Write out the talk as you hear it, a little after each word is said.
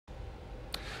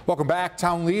Welcome back.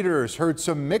 Town leaders heard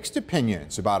some mixed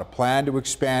opinions about a plan to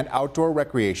expand outdoor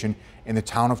recreation in the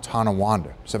town of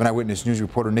Tonawanda. 7 Eyewitness News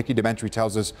reporter Nikki Dementri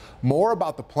tells us more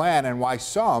about the plan and why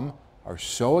some are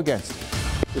so against it.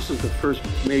 This is the first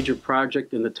major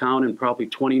project in the town in probably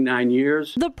 29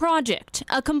 years. The project,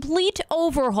 a complete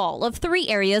overhaul of 3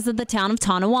 areas of the town of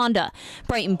Tonawanda.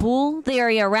 Brighton Pool, the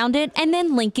area around it, and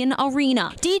then Lincoln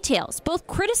Arena. Details both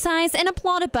criticized and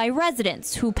applauded by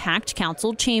residents who packed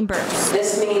council chambers.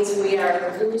 This means we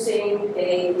are losing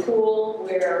a pool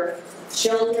where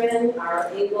children are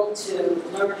able to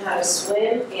learn how to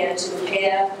swim and to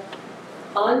have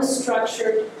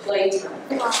unstructured playtime.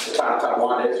 The town of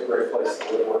Tonawanda is a great place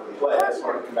to live, work, and play. I just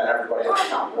want to commend everybody on the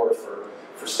town board for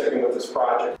sticking with this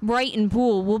project. Brighton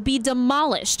Pool will be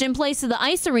demolished in place of the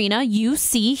ice arena you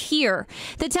see here.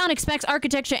 The town expects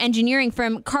architecture engineering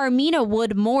firm Carmina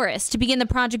Wood Morris to begin the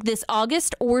project this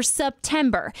August or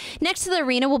September. Next to the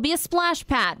arena will be a splash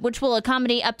pad, which will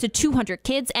accommodate up to 200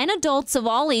 kids and adults of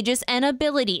all ages and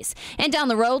abilities. And down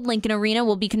the road, Lincoln Arena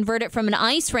will be converted from an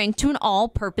ice rink to an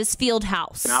all-purpose field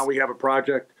house. Now we have a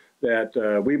project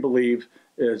that we believe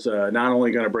is not only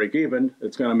going to break even,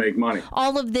 it's going to make money.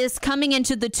 All of this coming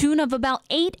into the tune of about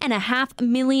 $8.5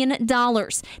 million.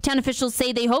 Town officials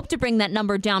say they hope to bring that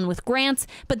number down with grants,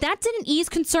 but that didn't ease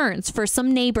concerns for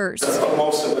some neighbors.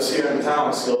 Most of us here in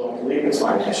town still don't believe it's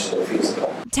financially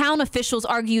feasible. Town officials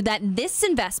argue that this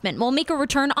investment will make a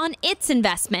return on its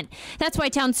investment. That's why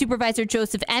Town Supervisor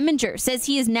Joseph Eminger says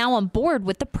he is now on board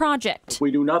with the project. If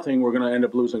we do nothing, we're going to end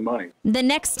up losing money. The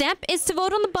next step is to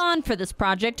vote on the bond for this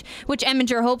project, which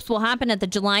Eminger hopes will happen at the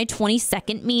July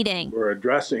 22nd meeting. We're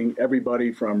addressing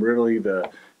everybody from really the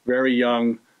very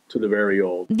young to the very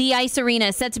old. The ice arena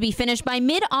is set to be finished by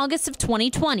mid-August of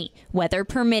 2020, weather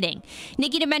permitting.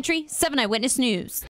 Nikki Dementri, 7 Eyewitness News.